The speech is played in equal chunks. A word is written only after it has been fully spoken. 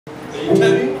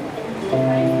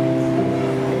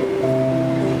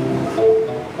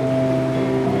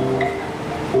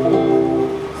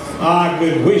Ah,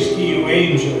 good whiskey, you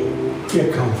angel,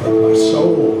 you comfort my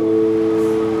soul.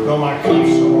 Though my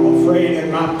cuffs are all frayed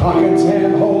and my pockets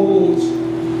have holes,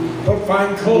 but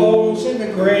find clothes in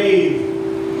the grave,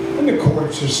 and the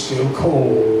corpse is still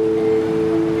cold.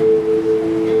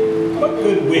 But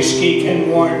good whiskey can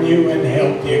warm you and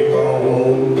help you grow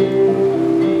old.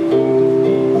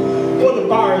 Well, the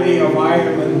barley of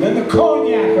Ireland and the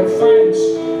cognac of France,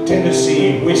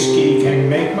 Tennessee whiskey can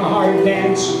make my heart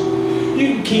dance.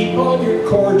 You can keep all your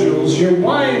cordials, your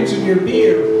wines, and your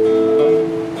beer.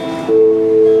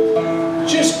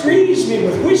 Just grease me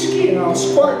with whiskey and I'll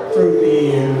squirt through the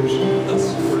years.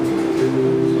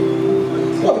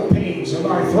 Well, the pains of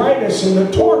arthritis and the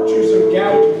tortures of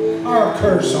gout are a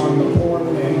curse on the poor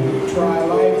men who try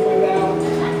life without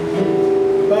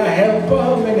the help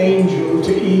of an angel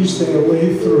to ease their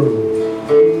way through.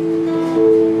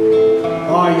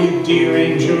 Ah, you dear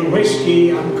angel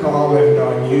whiskey, I'm calling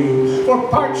on you. For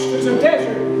parched as a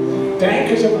desert,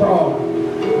 dank as a bog,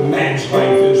 man's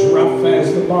life is rough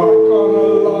as the bark on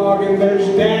a log, and there's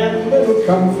damn little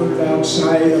comfort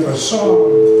outside of a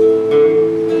song.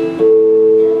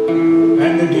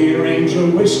 And the dear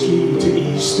angel whiskey to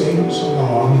ease things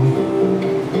along.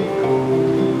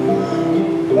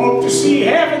 Hope to see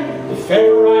heaven if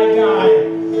ever I die,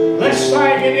 lest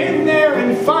I get in there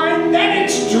and find that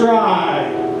it's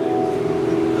dry.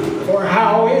 For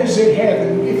how is it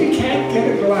heaven if you can't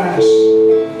get a glass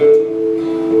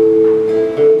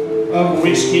of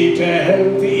whiskey to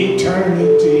help the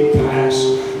eternity pass?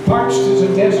 Parched as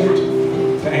a desert,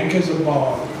 dank as a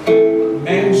bog,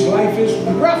 man's life is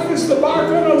rough as the bark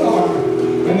on a log,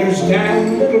 and there's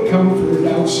damn little comfort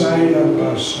outside of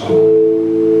a song.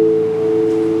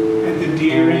 And the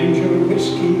dear angel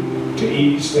whiskey to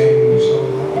ease things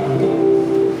along.